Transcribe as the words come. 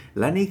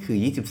และนี่คือ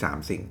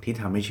 23 สิ่งที่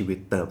ทำให้ชีวิต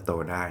เติบโต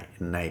ได้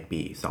ใน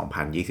ปี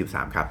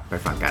 2023 ครับ ไป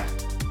ฟังกัน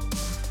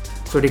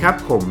สวัสดีครับ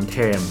ผมเท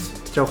มส์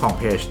เจ้าของ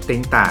เพจติ้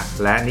งตาก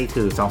และนี่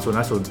คือ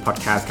2050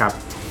 Podcast ครับ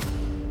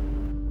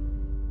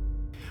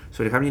ส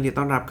วัสดีครับยินดี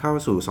ต้อนรับเข้า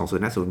สู่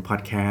 2050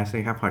 Podcast น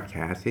ะครับ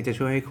Podcast ที่จะ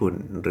ช่วยให้คุณ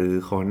หรือ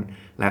ค้น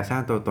และสร้า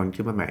งตัวตน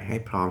ขึ้นมาใหม่ให้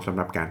พร้อมสำห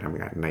รับการทำ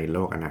งานในโล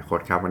กอนาคต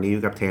ครับวันนี้อ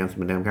ยู่กับเทมส์เห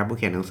มือนเดิมครับผู้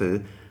เขียนหนังสือ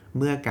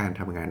เมื่อการ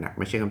ทำงานหนัก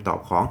ไม่ใช่คำตอบ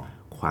ของ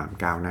ความ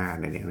ก้าวหน้า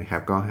นั่นเองนะครั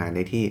บก็หาไ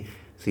ด้ที่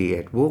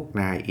C.S. Book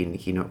นายอิน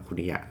คิโนะคุ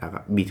นิยะแล้วก็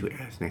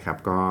B2S นะครับ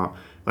ก็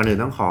ก่อนอื่น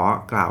ต้องขอ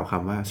กล่าวค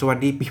ำว่าสวัส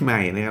ดีปีให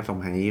ม่นะครับ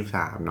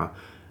2023เนาะ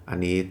อัน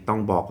นี้ต้อง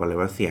บอกก่อนเลย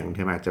ว่าเสียงใ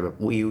ช่ไหมจะแบบ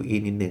อุ้ย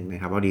นิดนึงน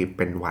ะครับพอดีเ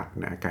ป็นหวัด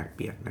นะอากาศเป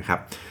ลี่ยนนะครับ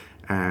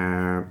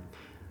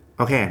โ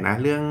อเคนะ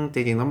เรื่องจ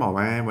ริงๆต้องบอก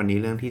ว่าวันนี้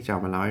เรื่องที่จะ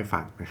มาเล่าให้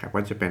ฟังนะครับ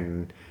ก็จะเป็น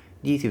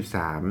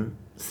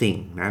23สิ่ง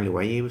นะหรือ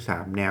ว่า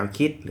23แนว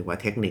คิดหรือว่า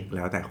เทคนิคแ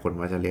ล้วแต่คน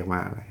ว่าจะเรียกว่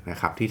าอะไรนะ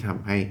ครับที่ท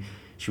ำให้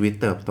ชีวิต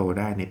เติบโต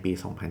ได้ในปี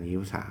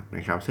2023น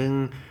ะครับซึ่ง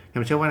ผ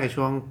มเชื่อว่าใน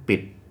ช่วงปิ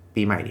ด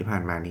ปีใหม่ที่ผ่า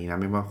นมานี้นะ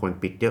ไม่ว่าคน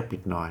ปิดเยอะปิ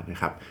ดน้อยนะ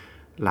ครับ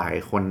หลาย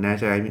คนน่า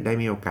จะได้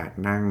มีโอกาส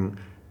นั่ง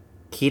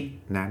คิด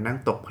นะนั่ง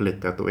ตกผลึก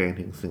กับตัวเอง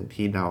ถึงสิ่ง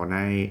ที่เราไ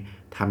ด้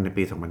ทำใน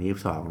ปี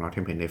2022เนาะ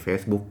เห็นใน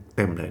Facebook เ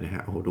ต็มเลยนะฮ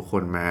ะโอ้โหทุกค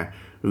นมา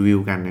รีวิว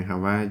กันนะครับ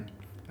ว่า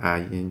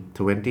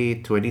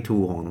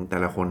2022ของแต่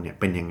ละคนเนี่ย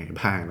เป็นยังไง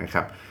บ้างนะค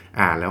รับ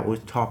แล้ว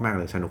ชอบมาก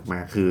เลยสนุกม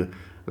ากคือ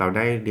เราไ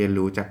ด้เรียน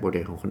รู้จากบทเ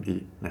รียนของคน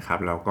อื่นนะครับ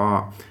เราก็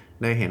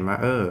ได้เห็นว่า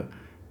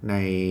ใน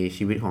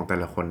ชีวิตของแต่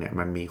ละคนเนี่ย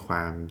มันมีคว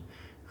าม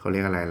เขาเรี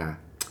ยกอะไรล่ะ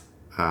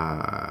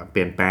เป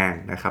ลี่ยนแปลง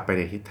นะครับไปใ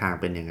นทิศทาง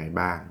เป็นยังไง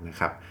บ้างนะ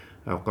ครับ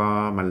แล้วก็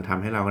มันท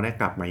ำให้เราได้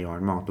กลับมาย้อน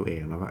มองตัวเอ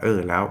งแล้วว่า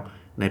แล้ว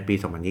ในปี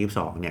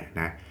2022เนี่ย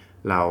นะ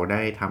เราไ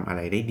ด้ทำอะไ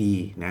รได้ดี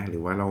นะหรื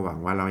อว่าเราหวัง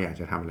ว่าเราอยาก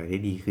จะทำอะไรได้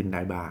ดีขึ้นไ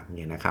ด้บ้างเ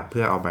นี่ยนะครับเ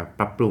พื่อเอามา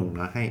ปรับปรุงเ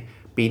นาะให้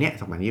ปีนี้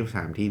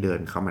2023ที่เดิน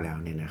เข้ามาแล้ว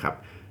เนี่ยนะครับ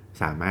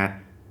สามารถ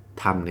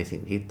ทำในสิ่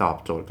งที่ตอบ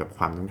โจทย์กับค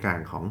วามต้องการ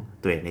ของ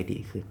ตัวเองได้ดี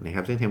ขึ้นนะค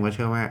รับซึ่งเทมก็เ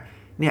ชื่อว่า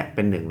เนี่ยเ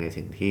ป็นหนึ่งใน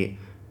สิ่งที่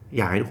อ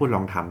ยากให้ทุกคนล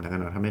องทำแล้วกัน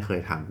เนาะถ้าไม่เคย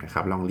ทำนะค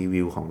รับลองรี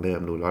วิวของเดิม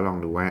ดูแล้วลอง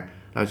ดูว่า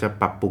เราจะ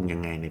ปรับปรุงยั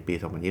งไงในปี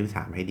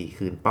2023ให้ดี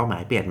ขึ้นเป้าหมา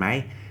ยเปลี่ยนไหม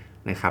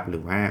นะครับหรื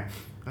อว่า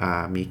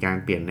มีการ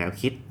เปลี่ยนแนว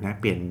คิดนะ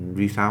เปลี่ยน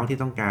result ที่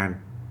ต้องการ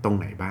ตรง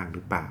ไหนบ้างห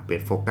รือเปล่าเปลี่ย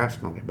นโฟกัส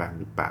ตรงไหนบ้าง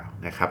หรือเปล่า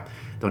นะครับ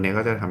ตรงนี้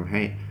ก็จะทำใ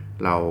ห้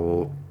เรา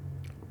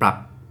ปรับ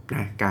น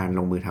ะการล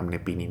งมือทำใน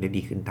ปีนี้ได้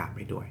ดีขึ้นตามไป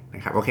ด้วยน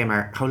ะครับโอเคมา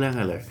เข้าเรื่อง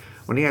กันเลย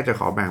วันนี้อาจจะ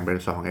ขอแบ่งเป็น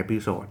2เอพิ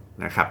โซด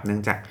นะครับเนื่อ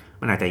งจาก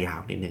มันอาจจะยาว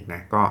นิดนึงน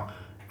ะก็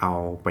เอา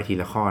ไปที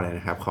ละข้อเลย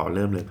นะครับขอเ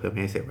ริ่มเลยเพื่อไม่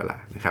ให้เสียเวลา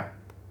นะครับ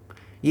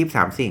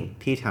23สิ่ง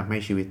ที่ทำให้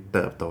ชีวิตเ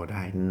ติบโตไ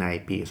ด้ใน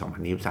ปี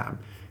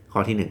2023ข้อ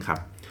ที่1ครับ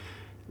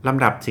ล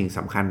ำดับสิ่งส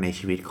ำคัญใน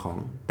ชีวิตของ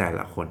แต่ล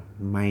ะคน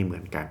ไม่เหมื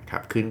อนกันครั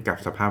บขึ้นกับ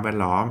สภาพแวด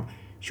ล้อม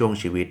ช่วง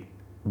ชีวิต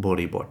บ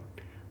ริบท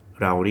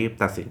เรารีบ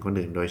ตัดสินคน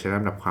อื่นโดยใช้ล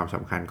ำดับความส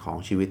ำคัญของ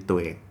ชีวิตตัว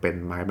เองเป็น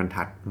ไม้บรร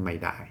ทัดไม่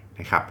ได้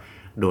นะครับ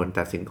โดน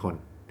ตัดสินคน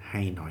ใ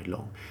ห้น้อยล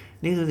ง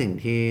นี่คือสิ่ง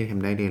ที่ท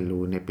ำได้เรียน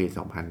รู้ในปี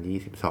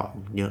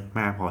2022เยอะม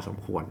ากพอสม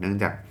ควรเนื่อง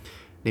จาก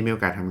ได้มีโอ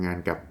กาสทำงาน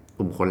กับก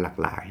ลุ่มคนหลาก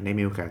หลายได้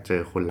มีโอกาสเจ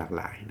อคนหลาก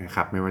หลายนะค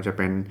รับไม่ว่าจะเ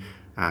ป็น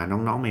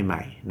น้องๆให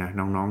ม่ๆนะ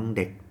น้องๆเ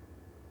ด็ก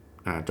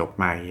จบใ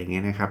หม่อย่างเงี้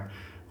ยนะครับ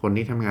คน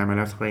ที่ทำงานมาแ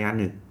ล้วสักระยะ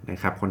หนึ่งนะ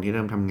ครับคนที่เ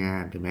ริ่มทำงา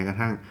นหรือแม้กระ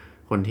ทั่ง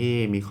คนที่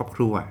มีครอบค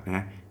รัวน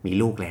ะมี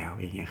ลูกแล้ว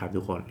อย่างเงี้ยครับ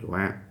ทุกคนหรือ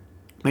ว่า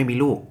ไม่มี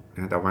ลูกน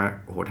ะแต่ว่า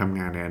โอ้โหทำ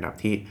งานในระดับ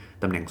ที่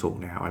ตำแหน่งสูง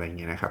แล้วอะไร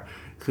เงี้ยนะครับ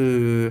คือ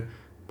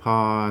พอ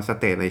ส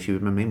เตจในชีวิ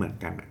ตมันไม่เหมือน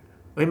กัน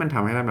มันท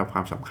ำให้ลำดับคว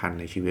ามสำคัญ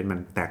ในชีวิตมัน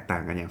แตกต่า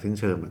งกันอย่างสิ้น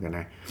เชิงเหมือนกัน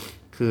นะ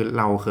คือ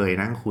เราเคย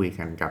นั่งคุย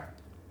กันกับ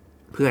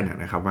เพื่อน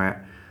นะครับว่า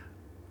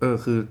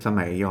คือส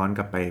มัยย้อนก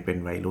ลับไปเป็น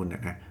วัยรุ่นน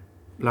ะ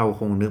เรา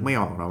คงนึกไม่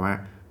ออกนะว่า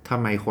ทำ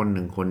ไมคนห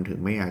นึ่งคนถึง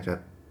ไม่อยากจะ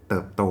เติ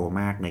บโต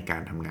มากในกา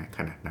รทำงานข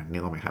นาดนั้นนึ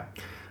กออกไหมครับ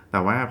แต่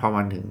ว่าพอ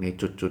มันถึงใน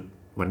จุด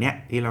วันเนี้ย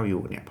ที่เราอ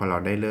ยู่เนี่ยพอเรา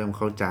ได้เริ่มเ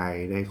ข้าใจ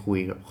ได้คุย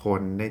กับค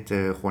นได้เจ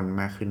อคน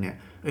มากขึ้นเนี่ย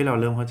เรา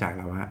เริ่มเข้าใจแ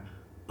ล้วว่า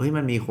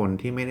มันมีคน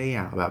ที่ไม่ได้อ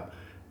ยากแบบ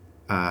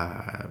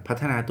พั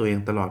ฒนาตัวเอง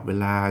ตลอดเว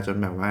ลาจน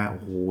แบบว่าโอ้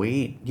โห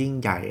ยิ่ง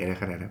ใหญ่อะไร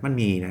ขนาดนั้นมัน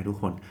มีนะทุก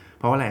คน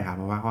เพราะว่าอะไรครับเ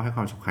พราะว่าเขาให้ค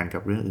วามสำคัญกั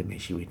บเรื่องอื่นใน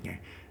ชีวิตไง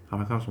เขา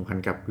ให้ความสำคัญ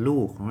กับลู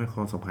กเขาให้ค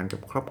วามสำคัญกั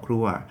บครอบครั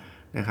ว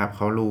นะครับเ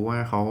ขารู้ว่า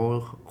เขา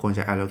ควรจ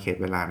ะ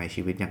allocate เวลาใน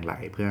ชีวิตอย่างไร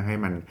เพื่อให้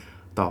มัน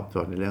ตอบโจ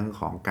ทย์ในเรื่อง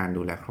ของการ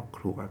ดูแลครอบค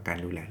รัวการ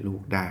ดูแลลู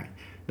กได้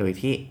โดย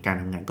ที่การ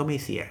ทำงานก็ไม่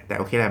เสียแต่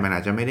โอเคแหละมันอ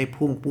าจจะไม่ได้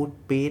พุ่งปูด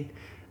ปี๊ด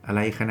อะไร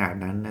ขนาด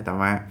นั้นนะแต่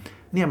ว่า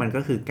เนี่ยมัน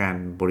ก็คือการ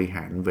บริห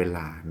ารเวล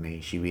าใน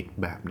ชีวิต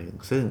แบบหนึ่ง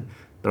ซึ่ง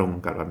ตรง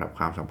กับลำดับค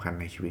วามสำคัญ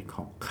ในชีวิตข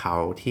องเขา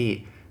ที่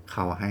เข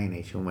าให้ใน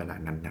ช่วงเวลา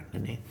นั้น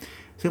นั่นเอง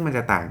ซึ่งมันจ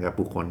ะต่างกับ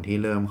บุคคลที่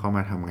เริ่มเข้าม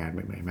าทำงานใ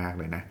หม่ๆมาก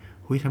เลยนะ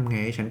ทำไง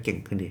ให้ฉันเก่ง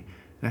ขึ้นดิ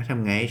นะท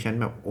ำไงให้ฉัน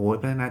แบบ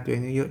พัฒนาตัวเอ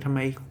งเยอะๆทำไม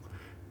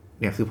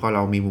เนี่ยคือพอเร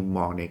ามีมุมม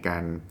องในกา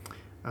ร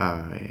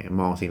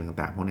มองสิ่ง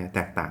ต่างๆพวกนี้แ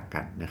ตกต่างกั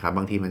นนะครับบ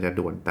างทีมันจะ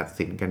ด่วนตัด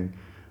สินกัน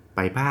ไป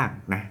บ้าง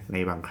นะใน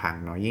บางครั้ง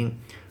เนาะยิ่ง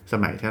ส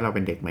มัยถ้าเราเ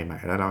ป็นเด็กใหม่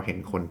ๆแล้วเราเห็น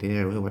คนที่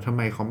รู้สึกว่าทำไ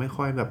มเขาไม่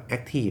ค่อยแบบแอ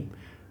คทีฟ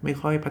ไม่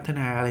ค่อยพัฒน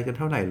าอะไรกันเ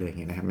ท่าไหร่เลยอย่าง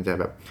เงี้ยนะครับมันจะ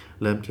แบบ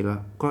เริ่มคิดว่า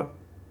ก็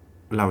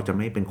เราจะไ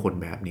ม่เป็นคน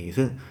แบบนี้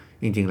ซึ่ง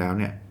จริงๆแล้ว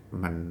เนี่ย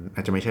มันอ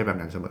าจจะไม่ใช่แบบ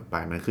นั้นเสมอไป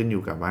มันขึ้นอ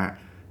ยู่กับว่า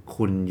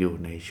คุณอยู่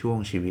ในช่วง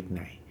ชีวิตไ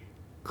หน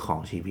ของ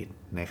ชีวิต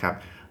นะครับ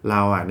เรา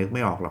นึกไ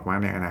ม่ออกหรอกว่า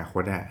ในอนาค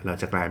ตเรา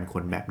จะกลายเป็นค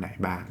นแบบไหน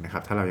บ้างนะครั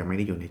บถ้าเรายังไม่ไ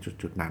ด้อยู่ใน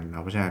จุดนั้นเนา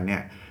ะเพราะฉะนั้นเนี่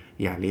ย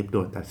อย่ารีบ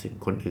ด่วนตัดสิน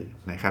คนอื่น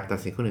นะครับตัด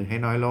สินคนอื่นให้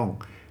น้อยลง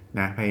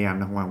นะพยายาม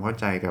ทำความเข้า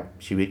ใจกับ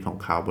ชีวิตของ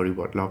เขาบริบ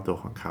ทรอบตัว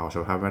ของเขาส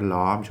ภาพแวด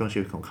ล้อมช่วงชี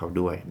วิตของเขา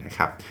ด้วยนะค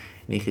รับ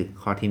นี่คือ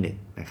ข้อที่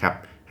1นะครับ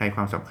ให้ค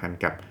วามสำคัญ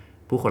กับ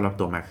ผู้คนรอบ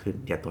ตัวมากขึ้น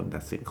อย่าด่วน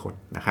ตัดสินคน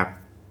นะครับ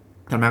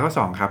ถัดมาข้อ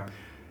2ครับ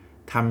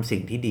ทำสิ่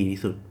งที่ดีที่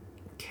สุด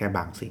แค่บ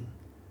างสิ่ง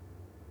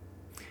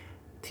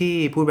ที่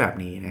พูดแบบ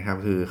นี้นะครับ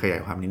คือขยา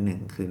ยความนิดนึง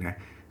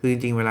คือจ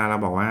ริงๆเวลาเรา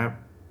บอกว่า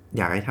อ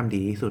ยากให้ทำ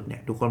ดีที่สุดเนี่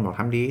ยทุกคนบอก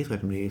ทำดีที่สุด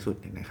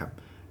เนี่ยนะครับ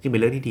จริงเป็น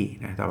เรื่องที่ดี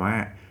นะแต่ว่า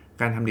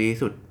การทำดีที่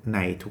สุดใน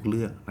ทุกเ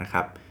รื่องนะค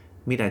รับ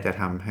มิได้จะ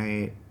ทำให้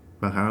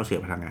บางครั้งเราเสีย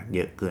พลังงานเย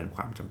อะเกินค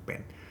วามจำเป็น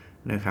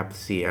นะครับ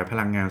เสียพ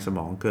ลังงานสม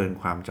องเกิน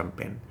ความจำเ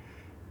ป็น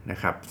นะ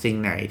ครับสิ่ง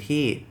ไหน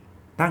ที่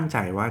ตั้งใจ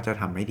ว่าจะ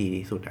ทำให้ดี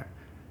ที่สุด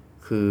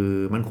คือ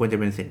มันควรจะ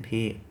เป็นสิ่ง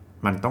ที่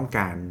มันต้องก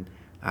าร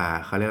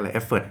เขาเรียกอะไร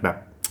effort แบ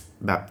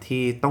บ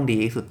ที่ต้องดี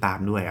ที่สุดตาม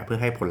ด้วยเพื่อ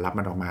ให้ผลลัพธ์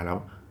มันออกมาแล้ว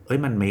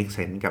มัน make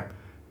sense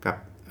กับ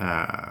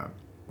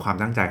ความ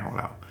ตั้งใจของ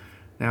เรา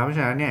นะครับเพราะฉ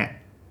ะนั้นเนี่ย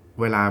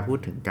เวลาพูด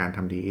ถึงการท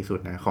ำดีที่สุด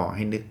นะขอใ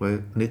ห้นึ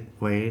ก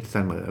ไว้เส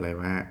มอเลย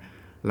ว่า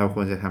เราค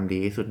วรจะทำดี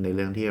ที่สุดในเ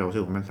รื่องที่เรารู้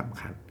สึกว่ามันสำ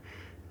คัญ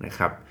นะค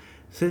รับ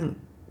ซึ่ง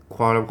พ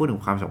อเราพูดถึ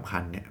งความสำคั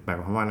ญเนี่ยหมาย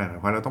ความว่าอะไรหมาย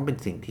ความว่าเราต้องเป็น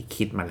สิ่งที่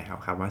คิดมาแล้ว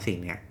ครับว่าสิ่ง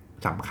เนี้ย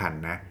สำคัญ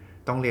นะ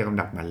ต้องเรียงล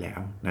ำดับมันแล้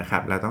วนะครั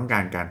บเราต้องกา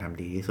รท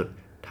ำดีที่สุด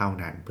เท่า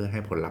นั้นเพื่อให้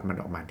ผลลัพธ์มัน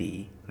ออกมาดี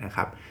นะค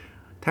รับ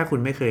ถ้าคุณ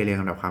ไม่เคยเรียง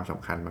ลำดับความส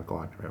ำคัญมาก่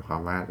อนหมายควา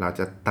มว่าเรา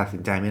จะตัดสิ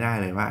นใจไม่ได้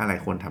เลยว่าอะไร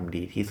ควรทำ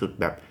ดีที่สุด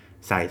แบบ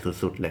ใส่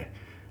สุดๆเลย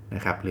น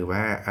ะครับหรือว่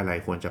าอะไร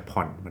ควรจะผ่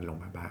อนมันลง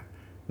มาบ้าง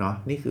เนาะ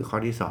นี่คือข้อ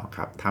ที่2ค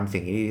รับทำสิ่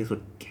งที่ดีที่สุด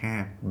แค่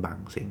บาง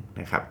สิ่ง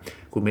นะครับ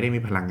คุณไม่ได้มี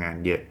พลังงาน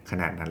เยอะข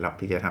นาดนั้นหรอก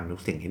ที่จะทำทุ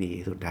กสิ่งที่ดี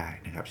ที่สุดได้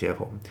นะครับเชื่อ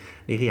ผม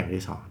นี่คืออย่าง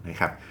ที่2นะ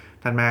ครับ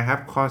ถัดมาครับ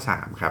ข้อ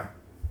3ครับ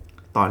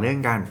ต่อเนื่อง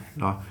กัน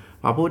เนาะ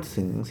พอพูด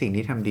ถึงสิ่ง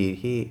ที่ทำดี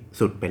ที่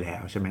สุดไปแล้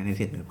วใช่ไหมใน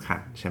สิ่งสำคัญ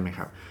ใช่ไหมค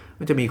รับ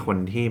มันจะมีคน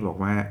ที่บอก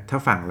ว่าถ้า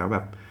ฟังแล้วแบ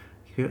บ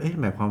คือ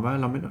หมายความว่า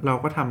เรา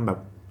ก็ทำแบบ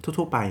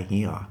ทั่วๆไปอย่าง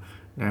นี้เหรอ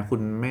นะคุ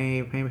ณไ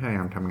ม่พยาย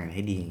ามทำงานใ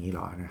ห้ดีอย่างนี้ห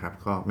รอนะครับ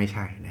ก็ไม่ใ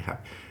ช่นะครับ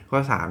ข้อ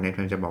3เนี่ยผ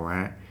มจะบอกว่า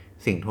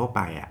สิ่งทั่วไป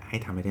ให้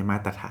ทำให้ได้มา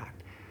ตรฐาน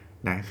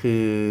นะคื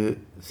อ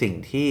สิ่ง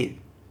ที่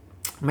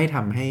ไม่ท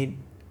ำให้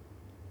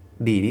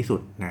ดีที่สุ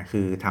ดนะ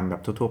คือทำแบ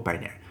บทั่วๆไป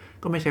เนี่ย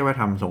ก็ไม่ใช่ว่า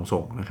ทำ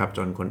ส่งๆนะครับจ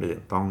นคนอื่น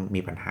ต้อง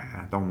มีปัญหา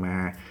ต้องมา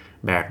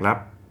แบกรับ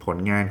ผล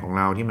งานของเ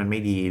ราที่มันไม่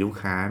ดีลูก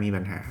ค้ามี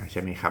ปัญหาใ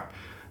ช่ไหมครับ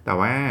แต่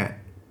ว่า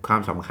ควา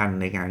มสำคัญ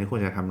ในการที่คุณ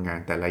จะทำงาน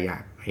แต่ละอย่า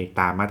งให้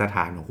ตามมาตรฐ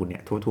านของคุณเนี่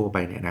ยทั่วๆไป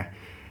เนี่ยนะ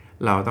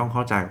เราต้องเข้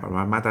าใจก่อน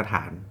ว่ามาตรฐ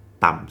าน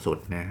ต่ำสุด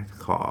นะ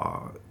ขอ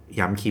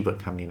ย้ำคีย์เวิร์ด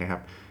คำนี้นะครั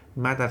บ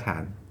มาตรฐา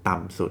นต่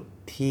ำสุด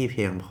ที่เ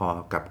พียงพอ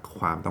กับ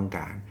ความต้องก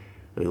าร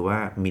หรือว่า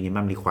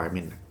minimum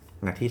requirement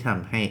นะที่ท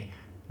ำให้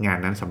งาน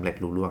นั้นสำเร็จ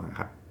ลุล่วง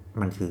ครับ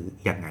มันคือ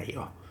ยังไง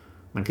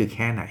มันคือแ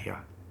ค่ไหน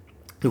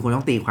คือคุณต้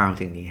องตีความ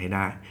สิ่งนี้ให้ไ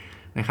ด้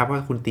นะครับว่า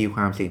คุณตีคว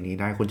ามสิ่งนี้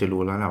ได้คุณจะ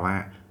รู้แล้วแหละว่า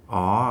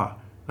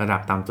ระดั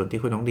บต่ำสุด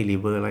ที่คุณต้อง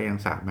deliver แล้วยัง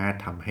สามารถ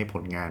ทำให้ผ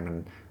ลงานมัน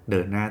เดิ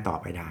นหน้าต่อ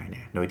ไปได้เ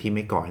นี่ยโดยที่ไ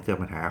ม่ก่อให้เกิด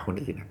ปัญหาคน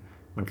อื่น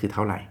มันคือเ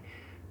ท่าไหร่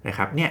นะค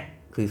รับเนี่ย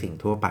คือสิ่ง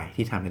ทั่วไป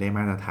ที่ทำให้ได้ม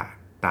าตรฐาน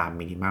ตาม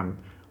minimum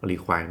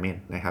requirement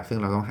นะครับซึ่ง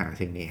เราต้องหา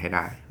สิ่งนี้ให้ไ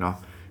ด้เนาะ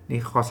นี่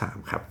ข้อ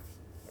3ครับ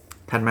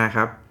ถัดมาค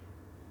รับ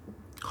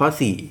ข้อ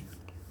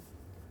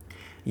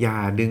4อย่า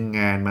ดึง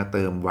งานมาเ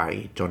ติมไว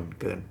จน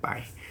เกินไป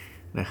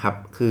นะครับ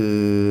คือ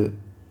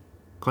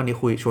ข้อนี้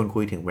ชวนคุ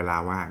ยถึงเวลา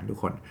ว่างทุก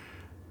คน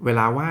เว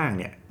ลาว่าง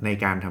เนี่ยใน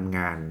การทำง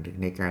านหรือ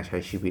ในการใช้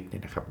ชีวิตเนี่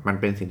ยนะครับมัน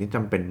เป็นสิ่งที่จ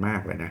ำเป็นมา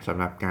กเลยนะสำ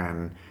หรับการ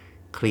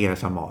เคลียร์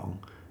สมอง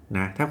น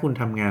ะถ้าคุณ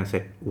ทำงานเสร็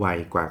จไว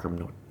กว่ากำ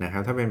หนดนะครั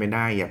บถ้าเป็นไปไ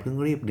ด้อย่าเพิ่ง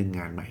รีบดึง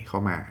งานใหม่เข้า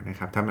มานะค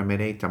รับถ้ามันไม่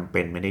ได้จำเ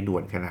ป็นไม่ได้ด่ว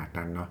นขนาด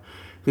นั้นเนาะ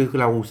คือ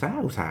เราอุตส่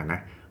าห์นะ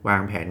วา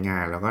งแผนงา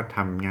นแล้วก็ท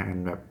ำงาน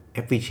แบบ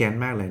efficient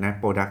มากเลยนะ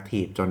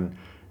productive จน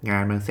งา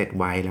นมันเสร็จ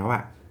ไวแล้ว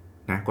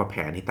นะกว่าแผ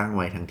นที่ตั้งไ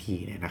ว้ทั้งที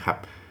เนี่ยนะครับ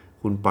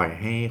คุณปล่อย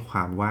ให้คว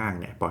ามว่าง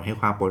เนี่ยปล่อยให้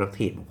ความ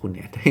productive ของคุณเ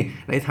นี่ย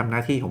ได้ทำหน้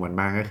าที่ของมัน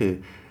บ้างก็คือ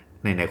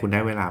ไหนๆคุณได้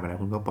เวลาไปแล้ว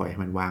คุณก็ปล่อยให้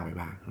มันว่างไป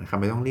บ้างนะครับ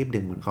ไม่ต้องรีบดึ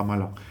งมันเข้ามา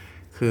หรอก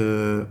คือ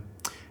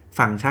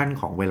ฟังก์ชัน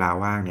ของเวลา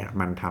ว่างเนี่ย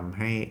มันทำใ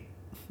ห้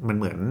มัน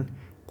เหมือน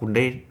คุณไ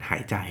ด้หา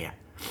ยใจ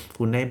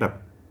คุณได้แบบ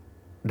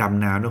ด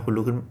ำน้ำแล้วคุณ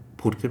ลุกขึ้น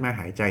ผุดขึ้นมา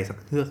หายใจสัก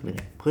เฮือกหนึ่ง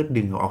เพื่อ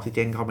ดึงเอาออกซิเจ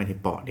นเข้าไปใน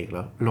ปอดอีกแ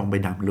ล้วลงไป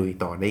ดำลุย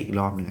ต่อได้อีก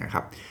รอบหนึ่งค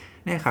รับ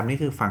นี่ครับนี่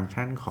คือฟังก์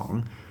ชันของ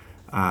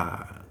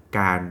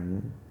การ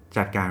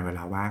จัดการเวล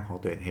าว่างของ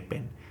ตัวเองให้เป็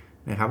น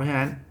นะครับเพราะฉะ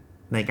นั้น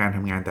ในการท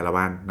ำงานแต่ละ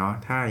วันเนาะ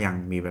ถ้ายัง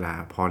มีเวลา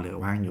พอเหลือ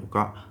ว่างอยู่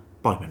ก็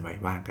ปล่อยมันไว้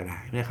ว่างก็ได้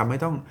นะครับไม่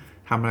ต้อง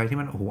ทำอะไรที่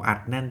มันอัด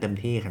แน่นเต็ม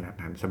ที่ขนาด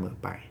นั้นเสมอ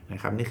ไปนะ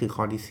ครับนี่คือ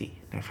ข้อที่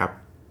4นะครับ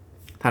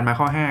ถัดมา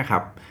ข้อ5ครั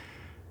บ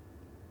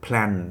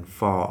plan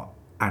for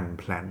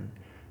unplan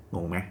ง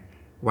งไหม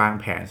วาง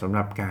แผนสำห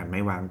รับการไ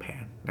ม่วางแผ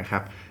นนะครั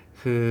บ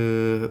คือ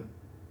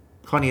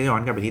ข้อนี้ย้อ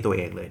นกลับไปที่ตัวเ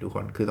องเลยทุกค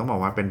นคือต้องบอ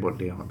กว่าเป็นบท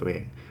เรียนของตัวเอ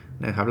ง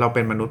นะครับเราเ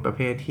ป็นมนุษย์ประเ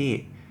ภทที่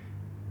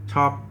ช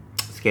อบ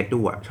สเกจดู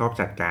ชอบ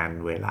จัดการ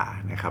เวลา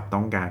นะครับต้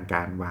องก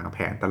ารวางแผ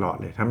นตลอด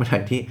เลยถ้าเมื่อไหร่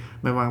ที่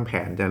ไม่วางแผ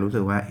นจะรู้สึ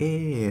กว่า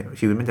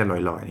ชีวิตมันจะลอ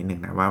ยๆนิดนึ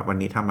งนะว่าวัน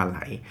นี้ทำอะไร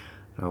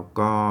แล้ว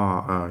ก็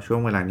ช่วง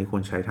เวลานี้คว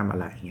รใช้ทำอะ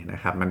ไรอย่างเงี้ยน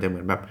ะครับมันจะเหมื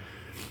อนแบบ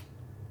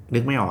นึ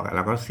กไม่ออกแ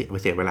ล้วก็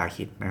เสียเวลา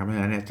คิดนะครับเพราะฉ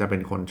ะนั้นเนี่ยจะเป็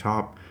นคนชอ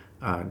บ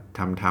ท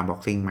ำ time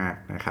boxing มาก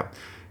นะครับ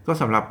ก็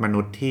สำหรับมนุ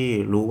ษย์ที่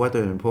รู้ว่าตัว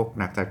เองเป็นพวก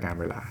นักจัดการ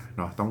เวลาเ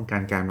นาะต้องก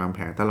ารวางแผ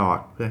นตลอด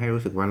เพื่อให้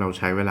รู้สึกว่าเรา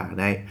ใช้เวลา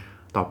ได้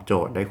ตอบโจ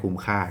ทย์ได้คุ้ม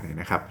ค่าเนี่ย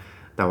นะครับ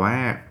แต่ว่า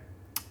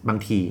บาง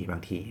ที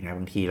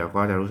เรา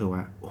ก็จะรู้สึก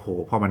ว่าโอ้โห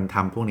พอมันท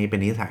ำพวกนี้เป็น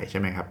นิสัยใช่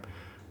ไหมครับ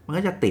มัน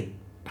ก็จะติด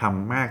ท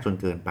ำมากจน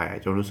เกินไป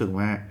จนรู้สึก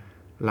ว่า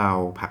เรา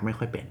พักไม่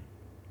ค่อยเป็น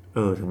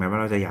ถึงแม้ว่า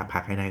เราจะอยากพั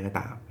กให้ได้ก็ต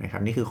ามนะครั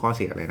บนี่คือข้อเ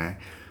สียเลยนะ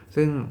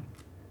ซึ่ง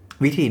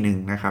วิธีหนึ่ง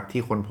นะครับ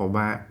ที่คนพบ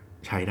ว่า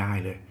ใช้ได้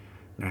เลย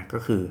นะก็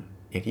คือ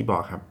อย่างที่บอ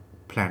กครับ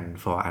plan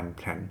for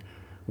unplanned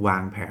วา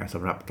งแผนส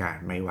ำหรับการ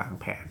ไม่วาง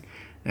แผน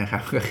นะครั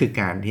บก็คือ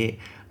การที่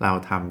เรา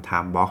ทำ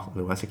time box ห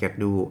รือว่า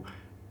schedule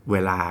เว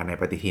ลาใน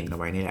ปฏิทินเอา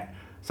ไว้นี่แหละ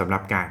สำหรั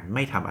บการไ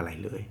ม่ทำอะไร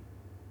เลย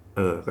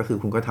ก็คือ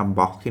คุณก็ทำ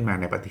box ขึ้นมา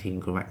ในปฏิทิน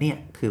คุณว่าเนี่ย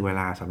คือเว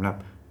ลาสำหรับ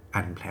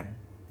unplanned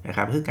นะค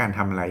รับคือการท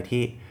ำอะไร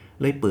ที่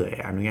เลื่อยเปื่อย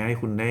อนุญาตให้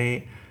คุณ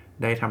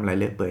ได้ทำอะไร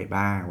เลื่อยเปื่อย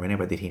บ้างไว้ใน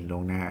ปฏิทินล่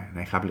วงหน้า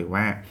นะครับหรือ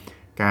ว่า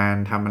การ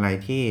ทำอะไร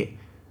ที่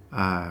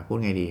พูด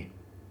ไงดี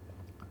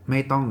ไม่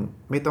ต้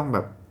องแบ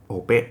บโอ้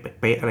เ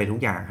ป๊ะอะไรทุก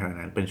อย่างขนาด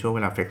นั้นเป็นช่วงเว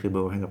ลา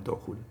flexible ให้กับตัว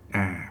คุณ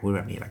พูดแ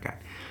บบนี้ละกัน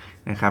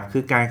นะครับคื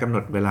อการกำหน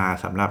ดเวลา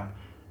สำหรับ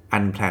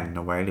unplan เ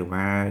อาไว้หรือ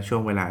ว่าช่ว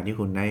งเวลาที่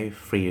คุณได้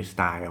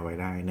freestyle เอาไว้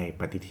ได้ใน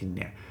ปฏิทินเ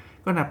นี่ย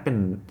ก็นับเป็น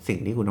สิ่ง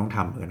ที่คุณต้องท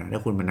ำเหมือนกันนะถ้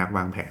าคุณเป็นนักว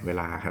างแผนเว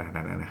ลาขนาด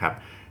นั้นนะครับ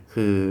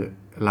คือ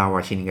เรา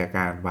ชินกับก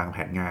ารวางแผ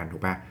นงานถู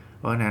กป่ะเ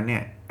พราะฉะนั้นเนี่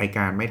ยไอก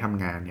ารไม่ท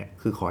ำงานเนี่ย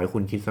คือขอให้คุ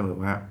ณคิดเสมอ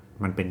ว่า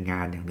มันเป็นง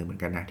านอย่างหนึ่งเหมือ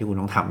นกันนะที่คุณ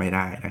ต้องทำไม่ไ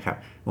ด้นะครับ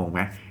งงไหม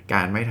ก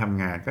ารไม่ท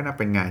ำงานก็นับ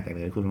เป็นงานอย่างห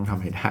นึ่งที่คุณต้องท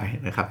ำให้ได้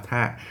นะครับ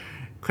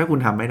ถ้าคุณ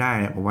ทำไม่ได้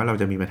เนี่ยผมว่าเรา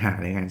จะมีปัญหา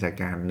ในการจัด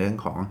การเรื่อง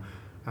ของ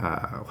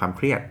ความเ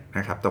ครียดน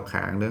ะครับตก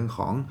ค้างเรื่องข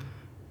อง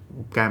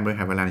การบริห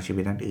ารเวลาในชี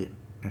วิตด้านอื่น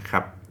นะครั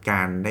บก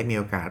ารได้มี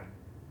โอกาส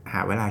ห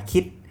าเวลาคิ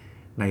ด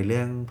ในเ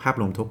รื่องภาพ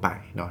รวมทั่วไป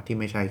เนาะที่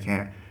ไม่ใช่แค่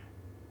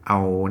เอา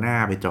หน้า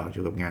ไปจ่ออ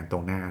ยู่กับงานตร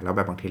งหน้าแล้วแบ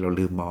บบางทีเรา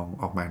ลืมมอง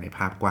ออกมาในภ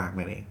าพกว้าง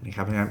นั่นเองนะค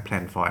รับเพราะฉะนั้น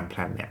plan for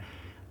unplanned เนี่ย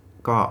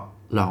ก็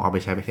ลองเอาไป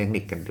ใช้เป็นเทคนิ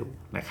คกันดู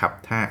นะครับ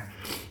ถ้า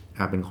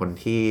เป็นคน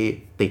ที่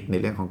ติดใน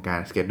เรื่องของกา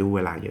ร schedule เ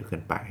วลาเยอะเกิ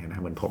นไปน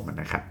ะเหมือนผม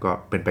นะครับก็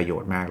เป็นประโย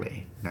ชน์มากเลย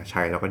นะใ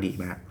ช้แล้วก็ดี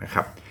มากนะค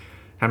รับ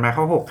ถัดมา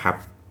ข้อ 6 ครับ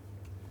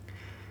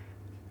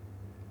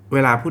เว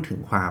ลาพูดถึง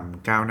ความ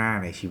ก้าวหน้า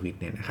ในชีวิต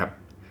เนี่ยนะครับ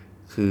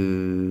คือ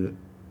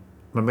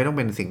มันไม่ต้องเ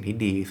ป็นสิ่งที่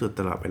ดีที่สุด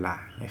ตลอดเวลา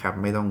นะครับ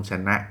ไม่ต้องช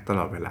นะตล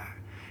อดเวลา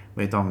ไ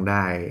ม่ต้องไ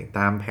ด้ต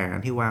ามแผน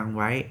ที่วางไ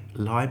ว้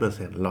 100%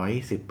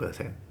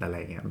 110% อะไร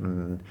เงี้ย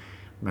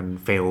มัน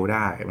เฟลไ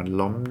ด้มัน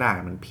ล้มได้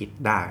มันผิด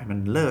ได้มัน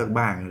เลิก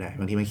บ้างก็ได้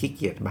บางทีมันขี้เ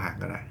กียจบ้าง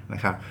ก็ได้น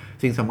ะครับ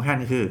สิ่งสำคัญ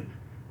คือ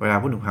เวลา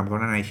พูดถึงความก้าว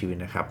หน้าในชีวิต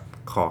นะครับ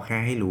ขอแค่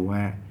ให้รู้ว่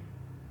า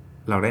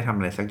เราได้ทำ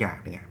อะไรสักอย่าง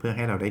นึงเพื่อใ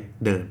ห้เราได้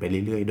เดินไป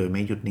เรื่อยๆโดยไ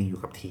ม่หยุดนิ่งอ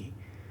ยู่กับที่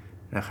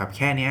นะครับแ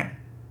ค่นี้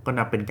ก็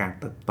นับเป็นการ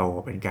เติบโต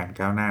เป็นการ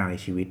ก้าวหน้าใน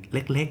ชีวิตเ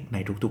ล็กๆใน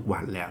ทุกๆวั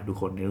นแล้วทุก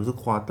คนในทุก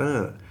ๆควอเตอ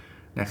ร์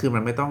นะคือมั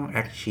นไม่ต้อง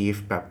achieve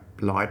แบบ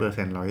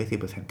 100%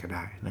 120% ก็ไ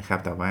ด้นะครับ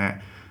แต่ว่า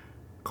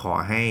ขอ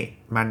ให้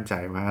มั่นใจ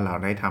ว่าเรา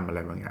ได้ทำอะไร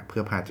บางอย่างเพื่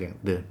อพาตัวเอง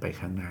เดินไป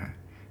ข้างหน้า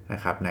นะ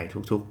ครับใน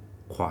ทุก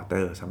ๆควอเตอ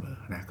ร์เสมอ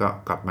นะก็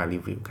กลับมารี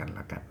วิวกันล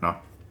ะกันเนาะ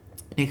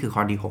นี่คือข้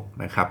อที่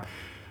6นะครับ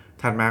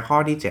ถัดมาข้อ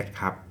ที่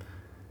7ครับ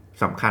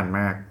สำคัญม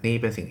ากนี่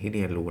เป็นสิ่งที่เ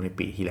รียนรู้ใน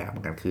ปีที่แล้วเหมื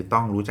อนกันคือต้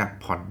องรู้จัก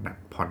ผ่อนหนัก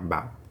ผ่อนเบ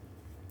า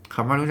ค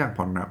ำว่ารู้จัก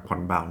ผ่อนหนักผ่อ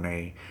นเบาใน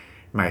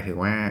หมายถึง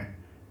ว่า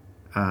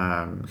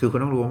คือคุณ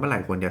ต้องรู้ว่าเมื่อไหร่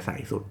ควรจะใส่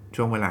สุด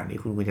ช่วงเวลานี้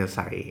คุณควรจะใ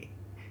ส่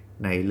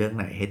ในเรื่อง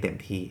ไหนให้เต็ม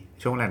ที่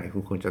ช่วงเวลาไหนคุ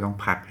ณควรจะต้อง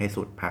พักให้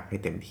สุดพักให้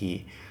เต็มที่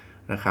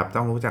นะครับต้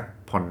องรู้จัก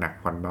ผ่อนหนัก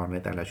ผ่อนเบาใน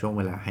แต่ละช่วงเ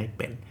วลาให้เ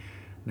ป็น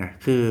นะ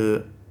คือ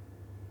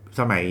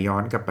สมัยย้อ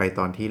นกลับไป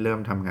ตอนที่เริ่ม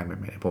ทำงานให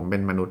ม่ๆผมเป็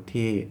นมนุษย์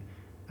ที่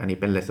อันนี้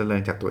เป็น lesson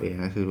learn จากตัวเอง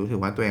ก็คือรู้สึก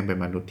ว่าตัวเองเป็น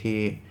มนุษย์ที่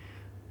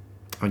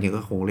เอาจริง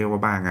ก็คงเรียกว่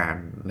าบ้างาน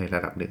ในร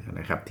ะดับหนึ่ง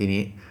นะครับที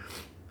นี้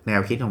แน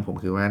วคิดของผม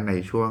คือว่าใน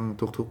ช่วง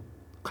ทุก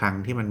ๆครั้ง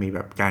ที่มันมีแบ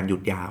บการหยุ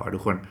ดยาวทุ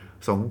กคน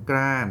สงกร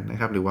านต์นะ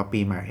ครับหรือว่าปี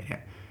ใหม่เนี่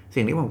ย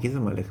สิ่งที่ผมคิดเส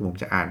มอเลยคือผม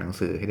จะอ่านหนัง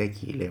สือให้ได้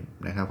กี่เล่ม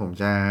นะครับผม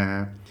จะ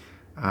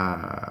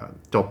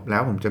จบแล้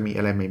วผมจะมีอ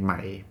ะไรให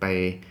ม่ๆไป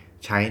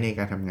ใช้ในก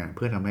ารทำงานเ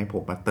พื่อทำให้ผ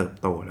มมาเติบ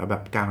โตแล้วแบ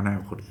บก้าวหน้า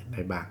คนอื่นไ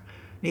ด้บ้าง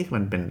นี่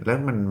มันเป็นแล้ว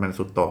มัน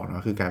สุดโต่งเนา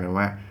ะคือกลายเป็น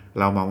ว่า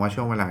เรามองว่า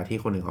ช่วงเวลาที่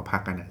คนอื่นเขาพั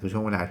กกันนะคือช่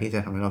วงเวลาที่จะ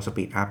ทำให้เราส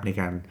ปีดอัพใน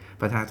การ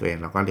พัฒนาตัวเอง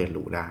แล้วก็เรียน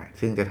รู้ได้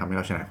ซึ่งจะทำให้เ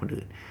ราชนะคน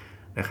อื่น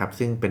นะครับ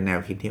ซึ่งเป็นแนว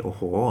คิดที่โอ้โ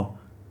ห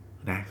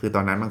นะคือต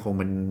อนนั้นมันคง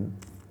เป็น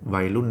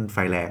วัยรุ่นไฟ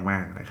แรงมา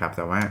กนะครับแ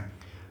ต่ว่า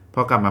พ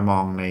อกลับมามอ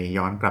งใน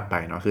ย้อนกลับไป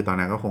เนาะคือตอน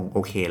นั้นก็คงโอ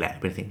เคแหละ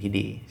เป็นสิ่งที่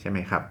ดีใช่ไหม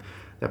ครับ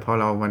แต่พอ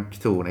เรามา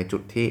สู่ในจุ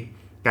ดที่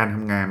การท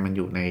ำงานมันอ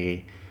ยู่ใน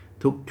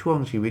ทุกช่วง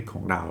ชีวิตขอ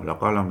งเราแล้ว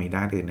ก็เรามี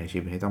ด้านอื่นในชี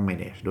วิตที่ต้อง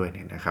manage ด้วยเ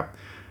นี่ยนะครับ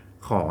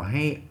ขอใ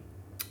ห้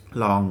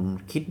ลอง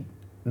คิด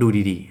ดู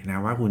ดีๆน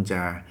ะว่าคุณจ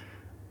ะ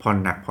ผ่อน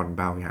หนักผ่อนเ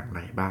บาอย่างไ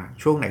รบ้าง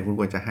ช่วงไหนคุณ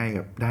ควรจะให้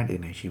กับด้านอื่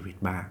นในชีวิต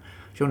บ้าง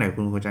ช่วงไหน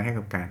คุณควรจะให้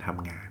กับการท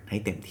ำงานให้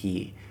เต็มที่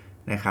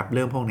นะครับเ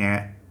รื่องพวกนี้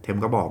เทม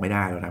ก็บอกไม่ไ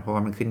ด้แล้วนะเพราะว่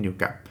ามันขึ้นอยู่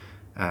กับ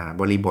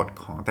บริบท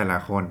ของแต่ละ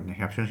คนนะ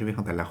ครับช่วงชีวิตข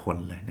องแต่ละคน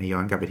เลยย้อ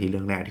นกลับไปที่เ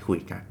รื่องแรกที่คุย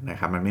กันนะ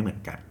ครับมันไม่เหมือ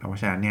นกันเพรา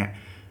ะฉะนั้นเนี่ย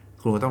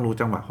ครูต้องรู้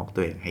จังหวะของตั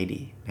วเองให้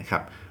ดีนะครั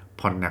บ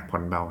ผ่อนหนักผ่อ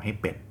นเบาให้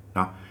เป็นเน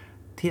าะ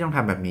ที่ต้องท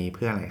ำแบบนี้เ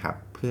พื่ออะไรครับ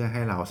เพื่อใ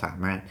ห้เราสา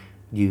มารถ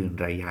ยืน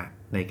ระยะ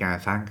ในการ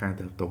สร้างการเ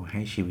ติบโตใ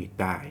ห้ชีวิต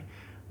ได้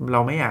เรา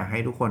ไม่อยากให้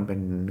ทุกคนเป็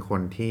นค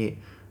นที่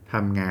ท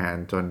ำงาน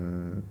จน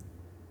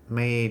ไ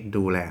ม่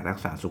ดูแลรัก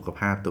ษาสุขภ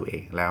าพตัวเอ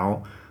งแล้ว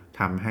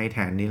ทำให้แท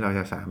นที่เราจ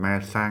ะสามาร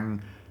ถสร้าง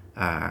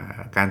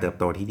การเติบ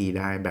โตที่ดี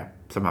ได้แบบ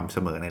สม่ำเส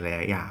มอในระย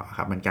ะยาวค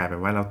รับมันกลายเป็น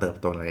ว่าเราเติบ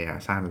โตในระยะ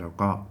สั้นแล้ว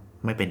ก็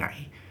ไม่ไปไหน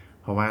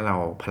เพราะว่าเรา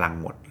พลัง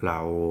หมดเรา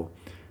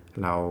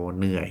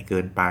เหนื่อยเกิ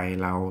นไป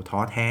เราท้อ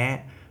แท้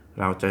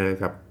เราเจอ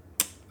กับ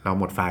เรา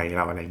หมดไฟเ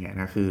ราอะไรเงี้ย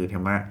นะคือท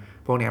ำว่า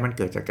พวกนี้มันเ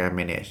กิดจากการ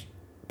manage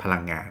พลั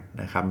งงาน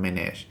นะครับ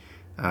manage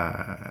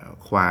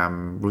ความ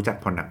รู้จัก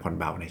ผ่อนหนักผ่อน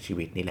เบาในชี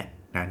วิตนี่แหละ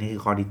นะนี่คื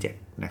อข้อที่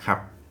7นะครับ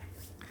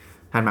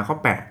ถัดมาข้อ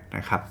8น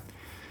ะครับ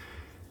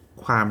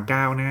ความ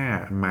ก้าวหน้า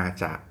มา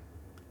จาก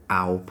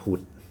output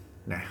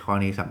นะข้อ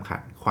นี้สำคั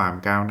ญความ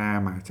ก้าวหน้า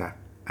มาจาก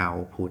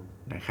output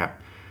นะครับ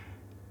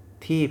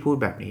ที่พูด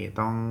แบบนี้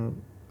ต้อง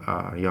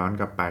ย้อน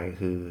กลับไป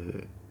คือ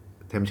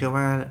เทมเชื่อ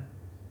ว่า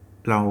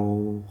เรา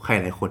ใคร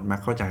หลายคนมัก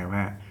เข้าใจว่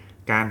า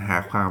การหา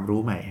ความรู้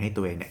ใหม่ให้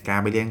ตัวเองเนี่ยการ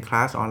ไปเรียนคล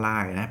าสออนไล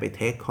น์นะไปเ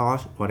ทคคอร์ส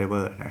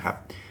whatever นะครับ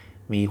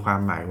มีความ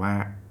หมายว่า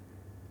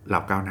เรา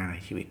ก้าวหน้าใน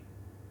ชีวิต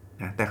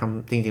นะแต่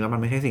จริงๆแล้วมั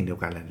นไม่ใช่สิ่งเดียว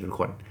กันเลยทุก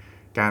คน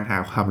การหา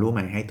ความรู้ให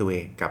ม่ให้ตัวเอ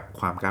งกับ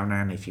ความก้าวหน้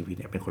าในชีวิต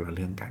เนี่ยเป็นคนละเ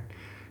รื่องกัน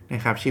น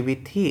ะครับชีวิต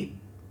ที่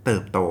เติ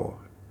บโต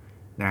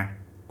นะ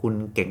คุณ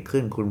เก่ง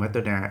ขึ้นคุณพัฒ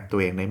นาตัว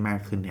เองได้มาก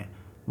ขึ้นเนี่ย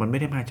มันไม่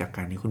ได้มาจากก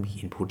ารที่คุณมี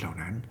อินพุตเหล่า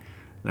นั้น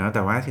นะแ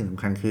ต่ว่าสิ่งส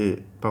ำคัญคือ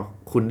พอ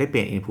คุณได้เป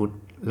ลี่ยนอินพุต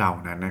เหล่า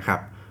นั้นนะครับ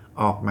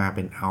ออกมาเ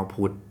ป็นเอาท์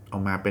พุตออ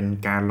กมาเป็น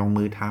การลง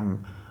มือท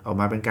ำออก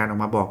มาเป็นการออก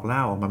มาบอกเล่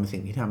าออกมาเป็นสิ่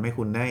งที่ทำให้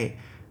คุณไ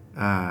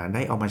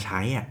ด้เอามาใช้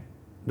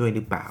ด้วยห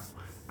รือเปล่า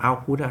เอา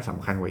ท์พุตส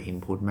ำคัญกว่าอิน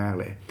พุตมาก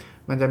เลย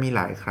มันจะมีห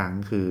ลายครั้ง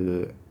คือ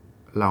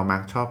เรามั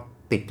กชอบ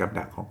ติดกับ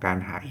ดักของการ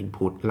หาอิน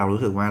พุตเรา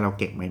รู้สึกว่าเรา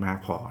เก่งไม่มาก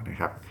พอนะ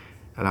ครับ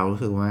เรารู้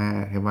สึกว่า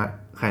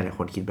ใครหลายค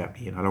นคิดแบบ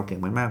นี้เราเก่ง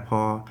ไม่มากพ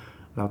อ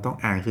เราต้อง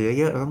อ่านคือ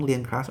เยอะๆเราต้องเรีย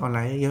นคลาสออนไล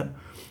น์เยอะ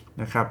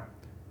ๆนะครับ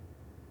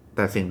แ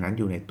ต่สิ่งนั้น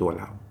อยู่ในตัว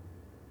เรา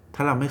ถ้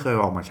าเราไม่เคย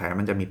ออกมาใช้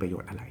มันจะมีประโย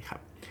ชน์อะไรครั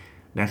บ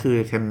นะคือ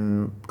เทม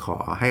ขอ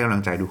ให้กำลั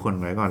งใจทุกคน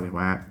ไว้ก่อนเลย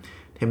ว่า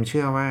เทมเ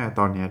ชื่อว่า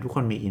ตอนนี้ทุกค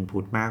นมีอินพุ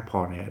ตมากพอ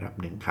ในระดับ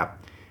หนึ่งครับ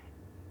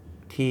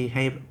ที่ใ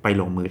ห้ไป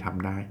ลงมือท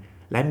ำได้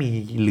และมี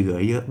เหลือ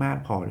เยอะมาก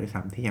พอด้วย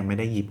ซ้ำที่ยังไม่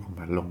ได้หยิบออก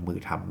มาลงมือ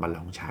ทำมาล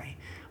องใช้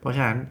เพราะฉ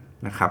ะนั้น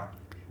นะครับ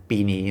ปี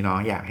นี้เนาะ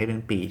อยากให้เป็น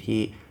ปีที่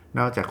น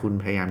อกจากคุณ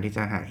พยายามที่จ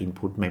ะหาอิน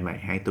พุตใหม่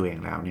ๆให้ตัวเอง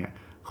แล้วเนี่ย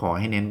ขอใ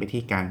ห้เน้นไป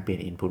ที่การเปลี่ย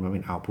นอินพุตมาเ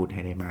ป็นเอาท์พุตใ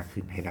ห้ได้มาก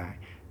ขึ้นให้ได้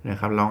นะ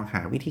ครับลองห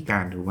าวิธีกา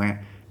รดูว่า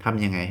ท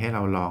ำยังไงให้เร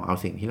าลองเอา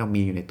สิ่งที่เรา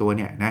มีอยู่ในตัวเ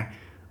นี่ยนะ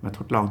มาท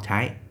ดลองใช้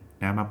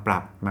นะมาปรั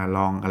บมาล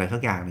องอะไรสั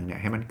กอย่างหนึ่งเนี่ย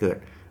ให้มันเกิด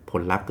ผ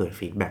ลลัพธ์เกิด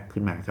ฟีดแบ็ก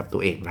ขึ้นมากับตั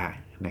วเองได้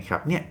นะครับ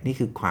เนี่ยนี่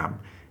คือความ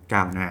ก้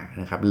าวหน้า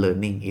นะครับ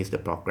learning is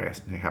the progress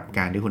นะครับก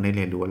ารที่คุณได้เ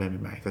รียนรู้อะไร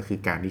ใหม่ๆก็คือ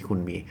การที่คุณ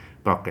มี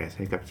progress ใ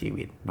ห้กับชี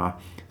วิตเนาะ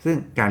ซึ่ง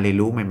การเรียน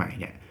รู้ใหม่ๆ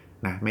เนี่ย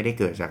นะไม่ได้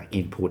เกิดจาก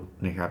input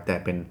นะครับแต่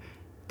เป็น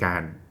กา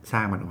รสร้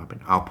างมันออกมาเป็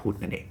น output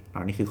นั่นเองเนา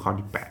ะนี่คือข้อ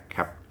ที่8ค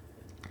รับ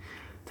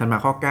ถัดมา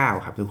ข้อ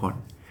9ครับทุกคน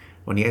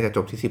วันนี้อาจจะจ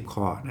บที่10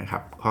ข้อนะครั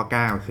บข้อ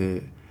9คือ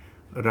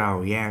เรา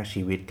แยก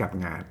ชีวิตกับ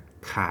งาน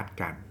ขาด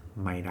กัน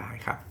ไม่ได้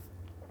ครับ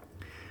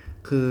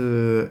คือ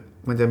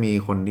มันจะมี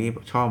คนที่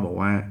ชอบบอก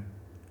ว่า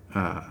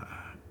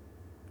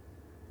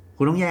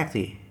คุณต้องแยก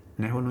สิ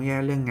นะคุณต้องแย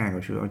กเรื่องงานกั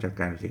บชีวิตออกจาก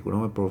กันสิคุณต้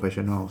องเป็น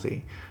professional สิ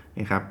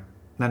นะครับ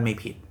นั่นไม่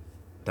ผิด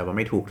แต่ว่าไ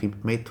ม่ถูก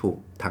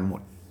ทั้งหม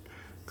ด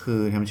คือ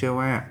ผมเชื่อ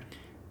ว่า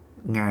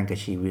งานกับ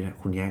ชีวิต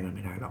คุณแยกกันไ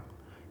ม่ได้หรอก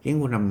ยิ่ง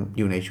คุณอ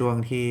ยู่ในช่วง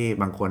ที่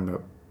บางคนแบ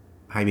บ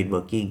hybrid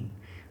working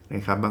น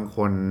ะครับบางค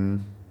น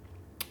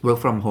work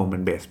from home เป็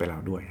น base ไปแล้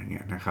วด้วยอย่างเ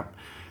งี้ยนะครับ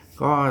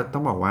ก็ต้อ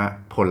งบอกว่า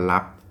ผลลั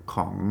พธ์ข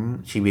อง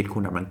ชีวิตคุ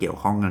ณมันเกี่ยว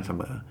ข้องกันเส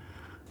มอ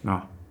เนา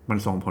ะมัน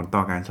ส่งผลต่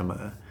อการเสม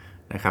อ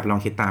นะครับลอง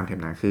คิดตามเถอ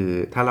ะนะคือ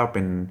ถ้าเราเ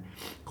ป็น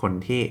คน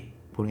ที่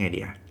พูดไง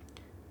ดี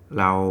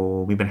เรา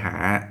มีปัญหา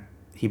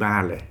ที่บ้า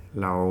นเลย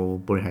เรา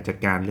บริหารจัด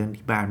การเรื่อง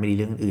ที่บ้านไม่ดี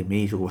เรื่องอื่นไม่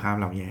ดีสุขภาพ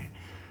เราแย่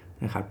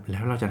นะครับแล้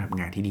วเราจะทำ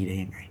งานที่ดีได้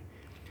ยังไง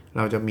เ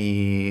ราจะมี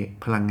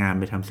พลังงาน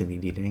ไปทำสิ่ง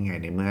ดีๆได้ยังไง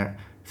ในเมื่อ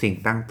สิ่ง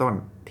ตั้งต้น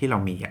ที่เรา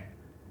มี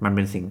มันเ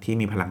ป็นสิ่งที่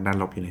มีพลังด้าน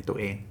ลบอยู่ในตัว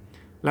เอง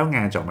แล้วง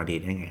านจะออกมาดี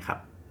ได้ยังไงครับ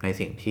ใน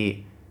สิ่งที่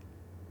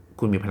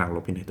คุณมีพลังล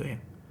บอยู่ในตัวเอง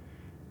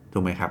ถู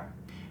กไหมครับ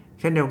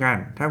เช่นเดียวกัน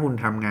ถ้าคุณ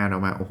ทำงานออ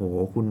กมาโอ้โห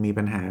คุณมี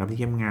ปัญหากับที่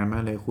ทำงานมา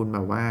กเลยคุณแบ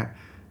บว่า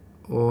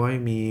โอ้ย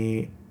มี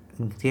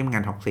ที่ทำงา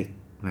นท็อกซิก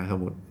นะสม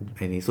มติ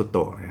อันนี้สุดโ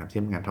ต่งนะครับที่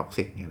ทำงานท็อก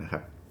ซิกเนี่ยนะครั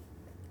บ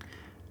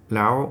แ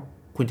ล้ว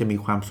คุณจะมี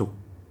ความสุข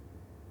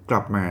ก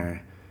ลับมา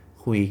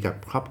คุยกับ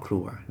ครอบครั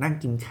วนั่ง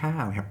กินข้า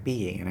วแฮปปี้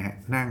อย่างเงี้ยนะฮะ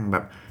นั่งแบ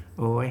บ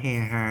โอ้ยเฮ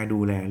ฮาดู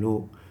แลลู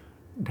ก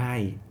ได้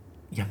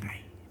ยังไง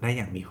ได้อ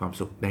ย่างมีความ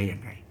สุขได้ยั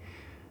งไง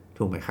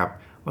ถูกไหมครับ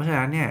เพราะฉะ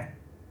นั้นเนี่ย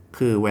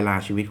คือเวลา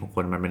ชีวิตของค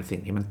นมันเป็นสิ่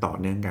งที่มันต่อ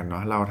เนื่องกันเนา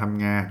ะเราท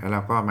ำงานแล้วเร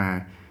าก็มา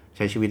ใ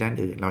ช้ชีวิตด้าน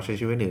อื่นเราใช้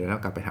ชีวิตอื่นแล้ว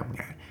กลับไปทำง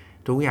าน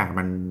ทุกอย่าง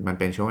มัน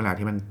เป็นช่วงเวลา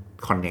ที่มัน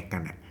คอนเนคกั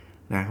น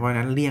นะเพราะฉะ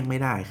นั้นเลี่ยงไม่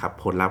ได้ครับ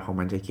ผลลัพธ์ของ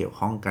มันจะเกี่ยว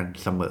ข้องกัน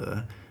เสมอ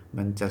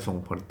มันจะส่ง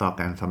ผลต่อ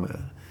กันเสมอ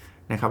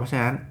นะครับเพราะฉะ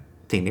นั้น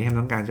สิ่งที่เทม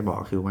ต้องการจะบอ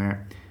กคือว่า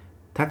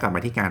ถ้ากลับมา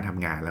ที่การท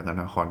ำงานแล้วก็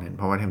นะคอนเทนต์เ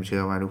พราะว่าเทมเชื่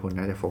อว่าทุกคน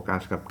น่าจะโฟกั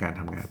สกับการ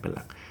ทำงานเป็นห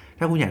ลัก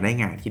ถ้าคุณอยากได้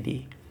งานที่ดี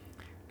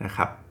นะค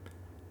รับ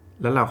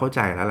แล้วเราเข้าใจ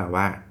แล้วแหละ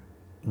ว่า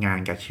งาน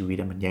กับชีวิต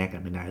มันแยกกั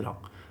นไม่ได้หรอก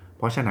เ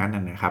พราะฉะนั้นน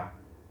ะครับ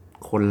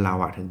คนเรา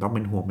ถึงต้องเ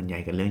ป็นห่วงเป็นใย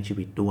กันเรื่องชี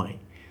วิตด้วย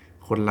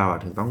คนเรา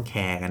ถึงต้องแค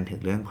ร์กันถึ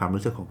งเรื่องความ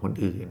รู้สึกของคน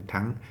อื่น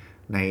ทั้ง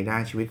ในด้า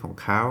นชีวิตของ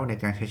เขาใน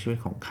การใช้ชีวิต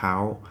ของเขา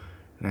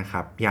นะค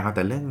รับอย่าเอาแ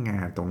ต่เรื่องงา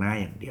นตรงหน้า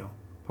อย่างเดียว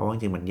เพราะว่าจ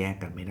ริงๆมันแยก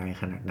กันไม่ได้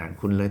ขนาดนั้น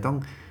คุณเลยต้อง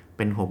เ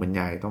ป็นห่วงเป็นใ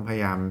ยต้องพย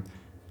ายาม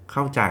เ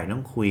ข้าใจต้อ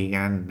งคุย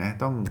กันนะ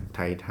ต้องไ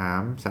ถ่ถา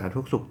มสาร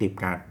ทุกข์สุขดิบ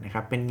กันนะค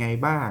รับเป็นไง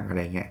บ้างอะไร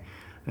เงี้ย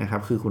นะครั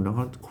บคือคุณต้อง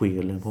คุย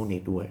กันเรื่องพวก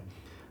นี้ด้วย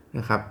น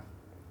ะครับ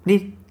นี่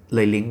เล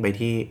ยลิงก์ไป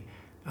ที่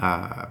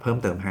เพิ่ม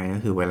เติมให้ก็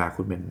คือเวลา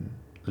คุณเป็น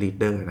ลีด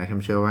เดอร์นะผ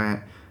มเชื่อว่า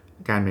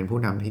การเป็นผู้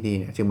นำที่ดี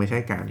เนี่ยจึงไม่ใช่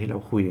การที่เรา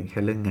คุยกันแค่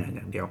เรื่องงานอ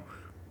ย่างเดียว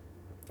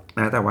น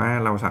ะแต่ว่า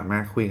เราสามา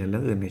รถคุยกันเรื่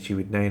องอื่นในชี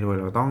วิตได้ด้วย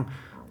เราต้อง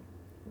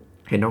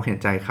เห็นอกเห็น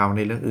ใจเขาใ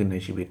นเรื่องอื่นใน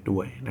ชีวิตด้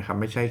วยนะครับ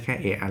ไม่ใช่แค่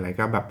อะไร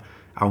ก็แบบ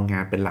เอางา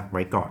นเป็นหลักไ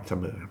ว้ก่อนเส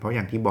มอเพราะอ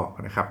ย่างที่บอก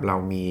นะครับเรา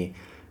มี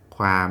ค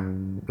วาม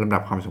ลำดั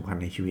บความสำคัญ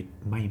ในชีวิต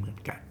ไม่เหมือน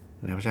กัน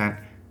นะเพราะฉะนั้น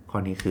ข้อ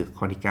นี้คือ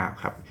ข้อที่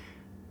9ครับ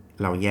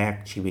เราแยก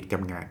ชีวิตกั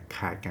บงานข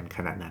าดกันข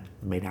นาดนั้น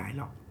ไม่ได้ห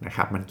รอกนะค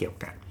รับมันเกี่ยว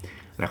กัน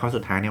และข้อสุ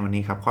ดท้ายในวัน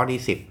นี้ครับข้อที่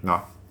10เนา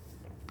ะ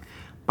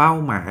เป้า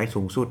หมาย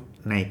สูงสุด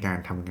ในการ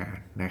ทำงาน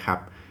นะครับ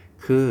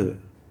คือ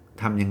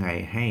ทำยังไง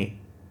ให้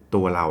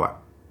ตัวเรา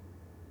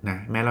นะ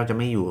แม้เราจะ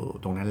ไม่อยู่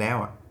ตรงนั้นแล้ว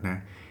นะ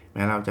แ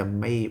ม้เราจะ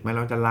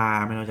ลา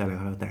ไม่เราจะอะไร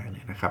ก็แล้วแต่เ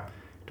นี่ยนะครับ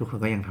ทุกคน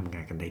ก็ยังทำง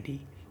านกันได้ดี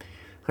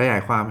ขยา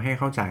ยความให้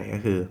เข้าใจก็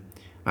คือ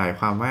หมาย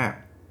ความว่า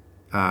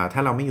ถ้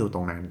าเราไม่อยู่ต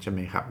รงนั้นใช่ไหม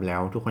ครับแล้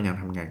วทุกคนยัง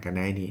ทำงานกันไ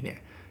ด้ดีเนี่ย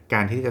กา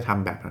รที่จะท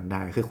ำแบบนั้นไ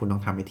ด้คือคุณต้อ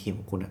งทำให้ทีมข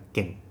องคุณเ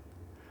ก่ง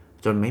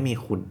จนไม่มี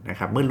คุณนะ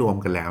ครับเมื่อรวม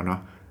กันแล้วเนาะ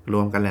ร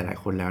วมกันหลาย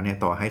ๆคนแล้วเนี่ย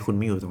ต่อให้คุณ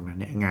ไม่อยู่ตรงนั้น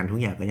เนี่ยงานทุก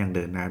อย่างก็ยังเ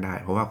ดินหน้าได้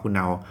เพราะว่าคุณ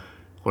เอา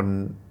คน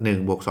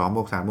1 บวก 2 บ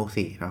วก 3 บวก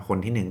 4นะคน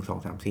ที่1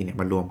 2 3 4เนี่ย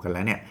มารวมกันแ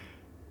ล้วเนี่ย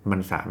มัน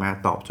สามารถ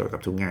ตอบโจทย์กั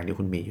บทุกงานที่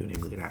คุณมีอยู่ใน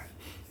มือได้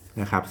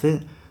นะครับซึ่ง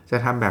จะ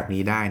ทำแบบ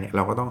นี้ได้เนี่ยเร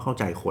าก็ต้องเข้า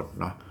ใจคน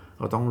เนาะเ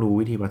ราต้องรู้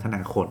วิธีพัฒนา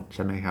คนใ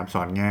ช่ไหมครับส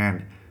อนงาน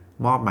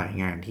มอบหมาย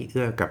งานที่เ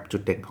อื้อกับจุ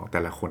ดเด่นของแ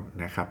ต่ละคน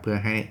นะครับเพื่อ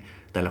ให้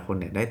แต่ละคน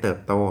เนี่ยได้เติบ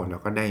โตแล้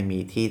วก็ได้มี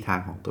ที่ทาง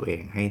ของตัวเอ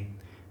ง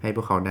ให้พ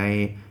วกเขาได้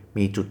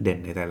มีจุดเด่น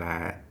ในแต่ละ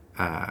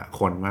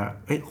คนว่า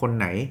คน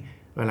ไหน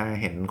เวลา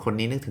เห็นคน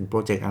นี้นึกถึงโปร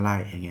เจกต์อะไร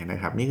อย่างเงี้ยน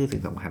ะครับนี่คือสิ่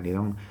งสำคัญที่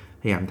ต้อง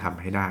พยายามท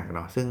ำให้ได้เ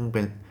นาะซึ่งเ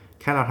ป็น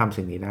แค่เราทำ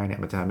สิ่งนี้ได้เนี่ย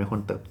มันจะทำให้ค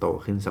นเติบโต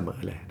ขึ้นเสมอ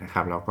เลยนะค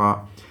รับแล้วก็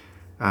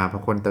พอ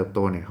คนเติบโต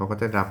เนี่ยเขาก็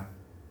จะรับ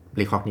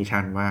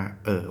recognition ว่า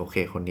โอเค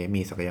คนนี้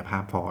มีศักยภา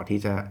พพอที่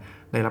จะ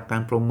ได้รับกา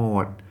รโปรโม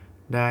ท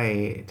ได้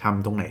ท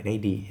ำตรงไหนได้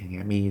ดีอย่างเ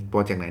งี้ยมีโปร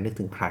เจกต์ไหนนึก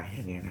ถึงใครอ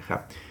ย่างเงี้ยนะครับ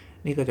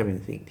นี่ก็จะเป็น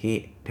สิ่งที่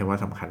เทว่า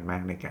สำคัญมา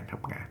กในการท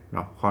ำงานเน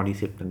าะข้อที่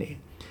10นั่นเอง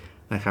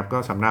นะครับก็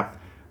สำหรับ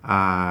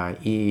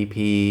EP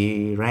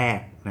แรก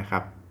นะครั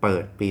บเปิ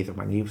ดปี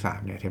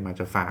 2023 เนี่ยเทมา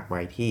จะฝากไ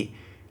ว้ที่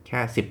แค่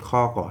10ข้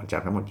อก่อนจา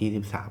กทั้งหมด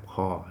23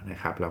ข้อนะ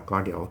ครับแล้วก็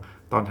เดี๋ยว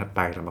ตอนถัดไป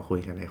เรามาคุย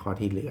กันในข้อ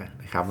ที่เหลือ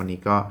นะครับวันนี้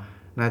ก็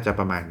น่าจะ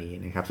ประมาณนี้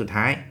นะครับสุด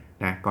ท้าย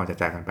นะก่อนจะ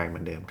จากกันไปเหมื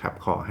อนเดิมครับ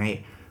ขอให้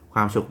คว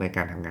ามสุขในก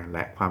ารทำงานแล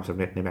ะความสำ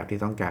เร็จในแบบที่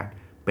ต้องการ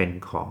เป็น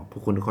ของพว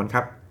กคุณทุกคนค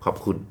รับขอบ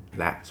คุณ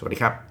และสวัสดี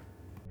ครับ